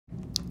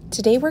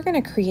Today we're going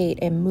to create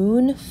a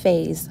moon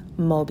phase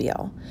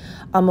mobile.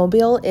 A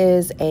mobile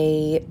is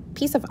a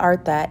piece of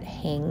art that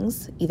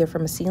hangs either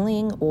from a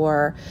ceiling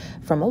or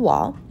from a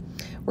wall.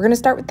 We're going to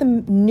start with the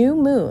new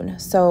moon.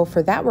 So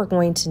for that, we're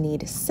going to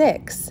need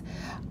 6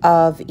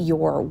 of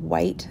your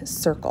white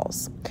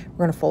circles.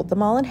 We're going to fold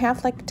them all in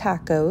half like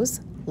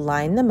tacos,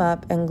 line them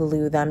up, and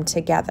glue them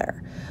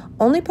together.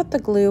 Only put the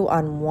glue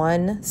on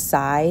one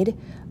side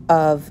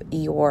of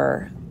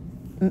your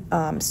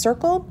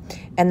circle,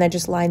 and then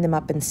just line them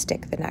up and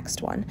stick the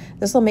next one.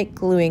 This will make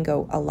gluing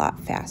go a lot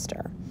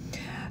faster.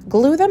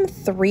 Glue them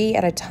 3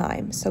 at a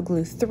time. So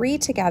glue 3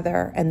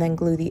 together and then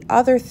glue the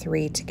other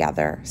 3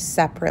 together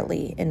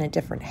separately in a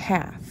different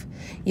half.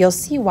 You'll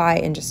see why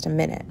in just a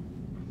minute.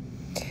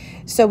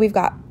 So we've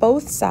got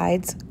both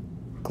sides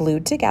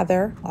glued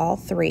together, all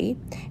 3,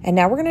 and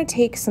now we're going to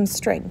take some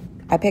string.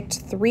 I picked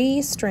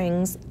 3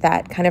 strings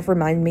that kind of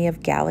remind me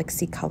of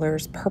galaxy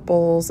colors,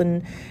 purples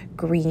and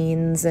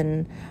greens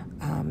and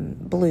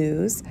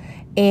blues.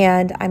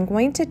 And I'm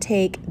going to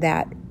take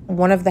that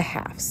one of the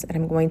halves and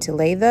I'm going to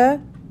lay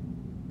the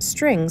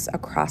strings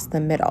across the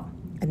middle.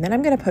 And then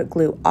I'm going to put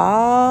glue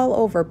all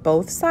over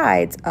both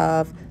sides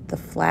of the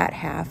flat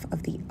half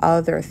of the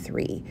other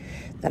 3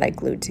 that I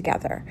glued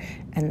together.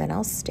 And then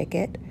I'll stick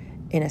it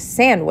in a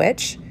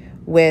sandwich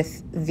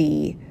with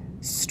the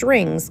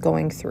strings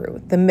going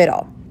through the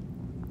middle.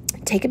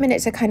 Take a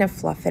minute to kind of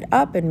fluff it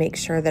up and make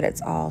sure that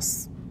it's all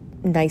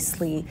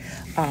nicely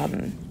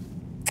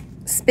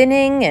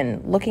spinning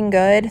and looking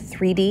good,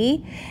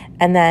 3D,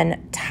 and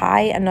then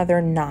tie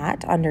another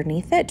knot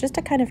underneath it just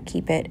to kind of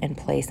keep it in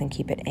place and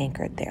keep it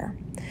anchored there.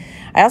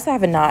 I also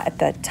have a knot at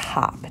the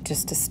top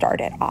just to start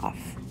it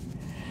off.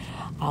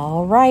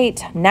 All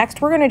right,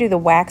 next we're going to do the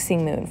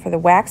waxing moon. For the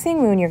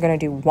waxing moon, you're going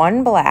to do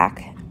 1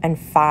 black and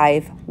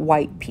 5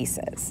 white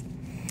pieces.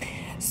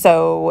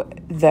 So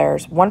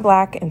there's 1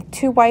 black and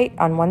 2 white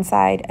on one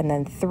side and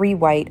then 3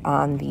 white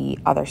on the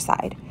other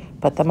side.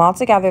 Put them all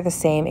together the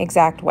same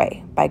exact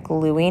way by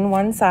gluing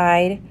one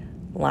side,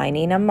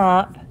 lining them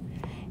up,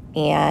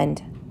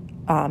 and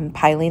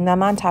piling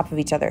them on top of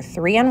each other.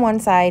 3 on one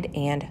side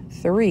and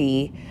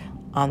 3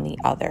 on the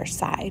other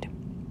side.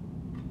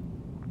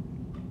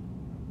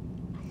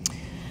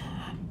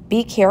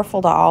 Be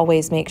careful to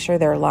always make sure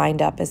they're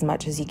lined up as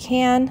much as you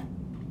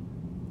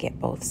can. Get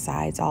both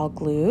sides all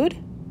glued.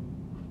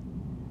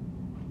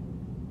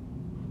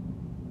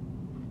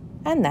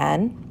 And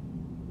then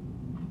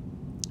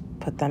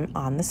put them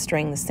on the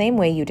string the same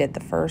way you did the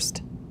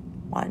first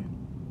one.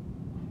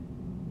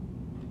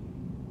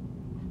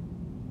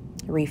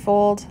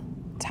 Refold,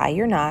 tie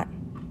your knot,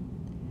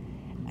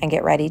 and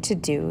get ready to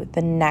do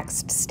the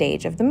next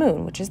stage of the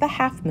moon, which is the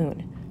half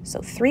moon. So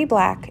 3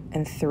 black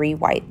and 3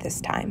 white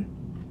this time.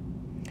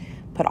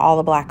 Put all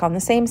the black on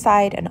the same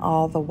side and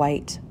all the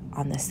white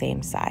on the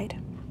same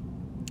side.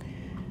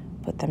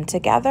 Put them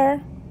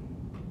together,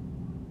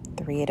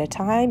 3 at a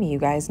time. You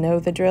guys know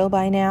the drill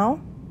by now.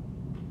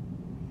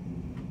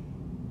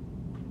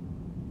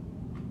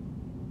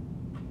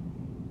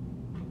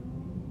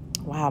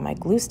 Wow, my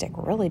glue stick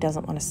really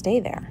doesn't want to stay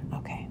there.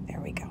 Okay, there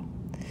we go.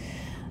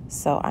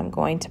 So I'm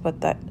going to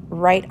put that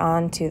right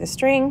onto the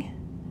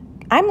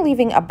string. I'm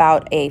leaving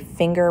about a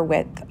finger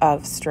width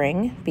of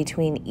string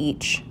between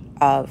each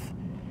of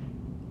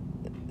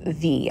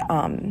the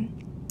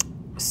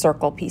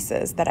circle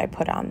pieces that I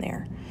put on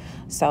there.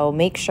 So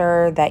make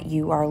sure that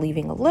you are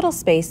leaving a little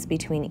space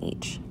between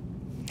each.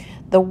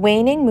 The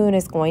waning moon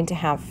is going to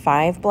have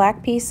 5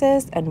 black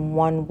pieces and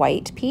 1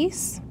 white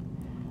piece.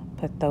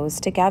 Put those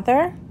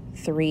together,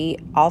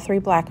 all 3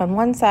 black on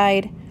one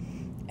side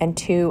and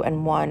 2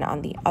 and 1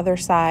 on the other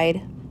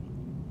side.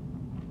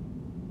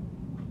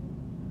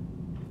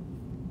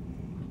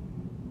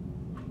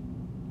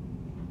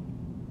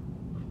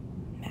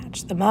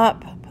 Match them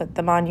up, put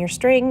them on your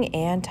string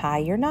and tie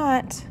your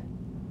knot.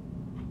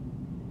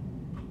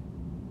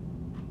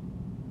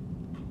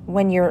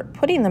 When you're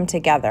putting them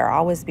together,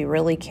 always be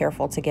really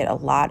careful to get a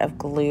lot of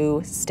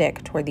glue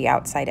stick toward the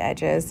outside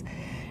edges,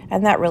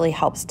 and that really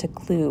helps to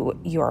glue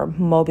your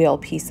mobile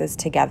pieces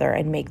together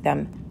and make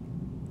them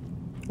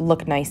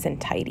look nice and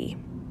tidy.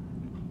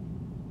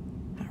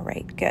 All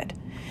right, good.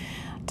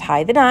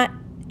 Tie the knot,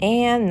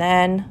 and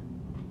then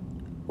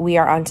we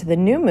are onto the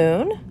new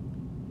moon,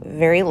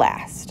 very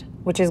last,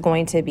 which is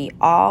going to be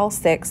all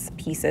 6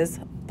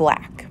 pieces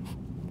black.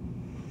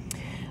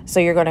 So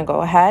you're going to go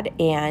ahead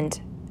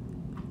and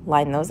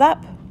line those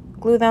up,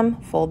 glue them,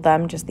 fold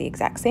them just the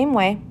exact same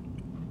way,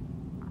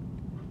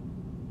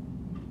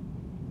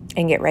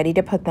 and get ready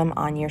to put them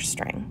on your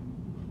string.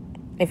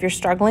 If you're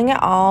struggling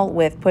at all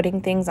with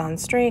putting things on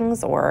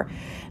strings or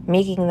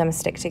making them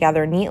stick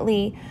together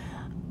neatly,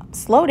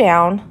 slow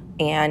down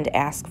and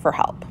ask for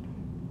help.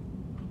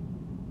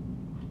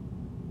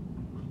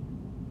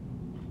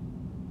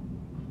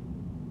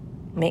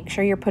 Make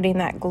sure you're putting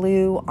that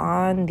glue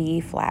on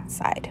the flat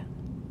side.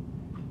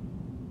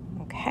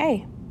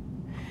 Okay.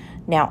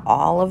 Now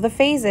all of the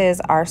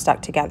phases are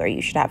stuck together.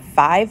 You should have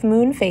 5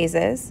 moon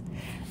phases.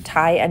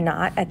 Tie a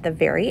knot at the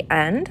very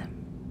end.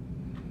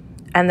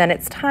 And then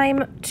it's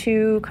time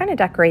to kind of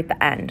decorate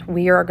the end.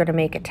 We are going to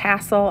make a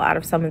tassel out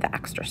of some of the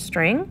extra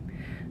string.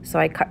 So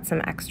I cut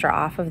some extra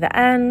off of the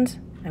end.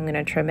 I'm going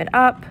to trim it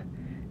up,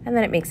 and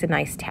then it makes a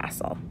nice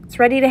tassel. It's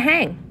ready to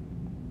hang.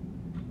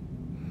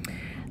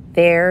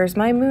 There's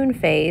my moon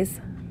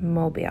phase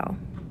mobile.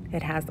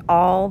 It has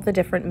all the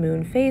different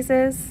moon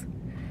phases,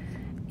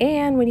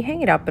 and when you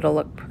hang it up, it'll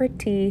look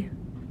pretty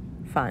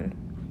fun.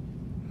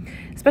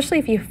 Especially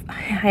if you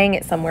hang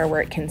it somewhere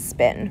where it can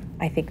spin.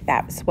 I think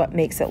that's what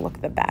makes it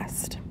look the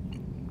best.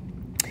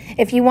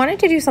 If you wanted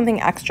to do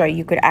something extra,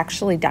 you could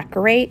actually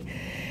decorate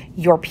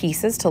your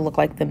pieces to look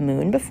like the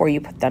moon before you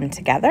put them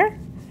together.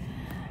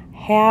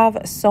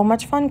 Have so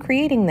much fun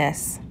creating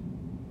this.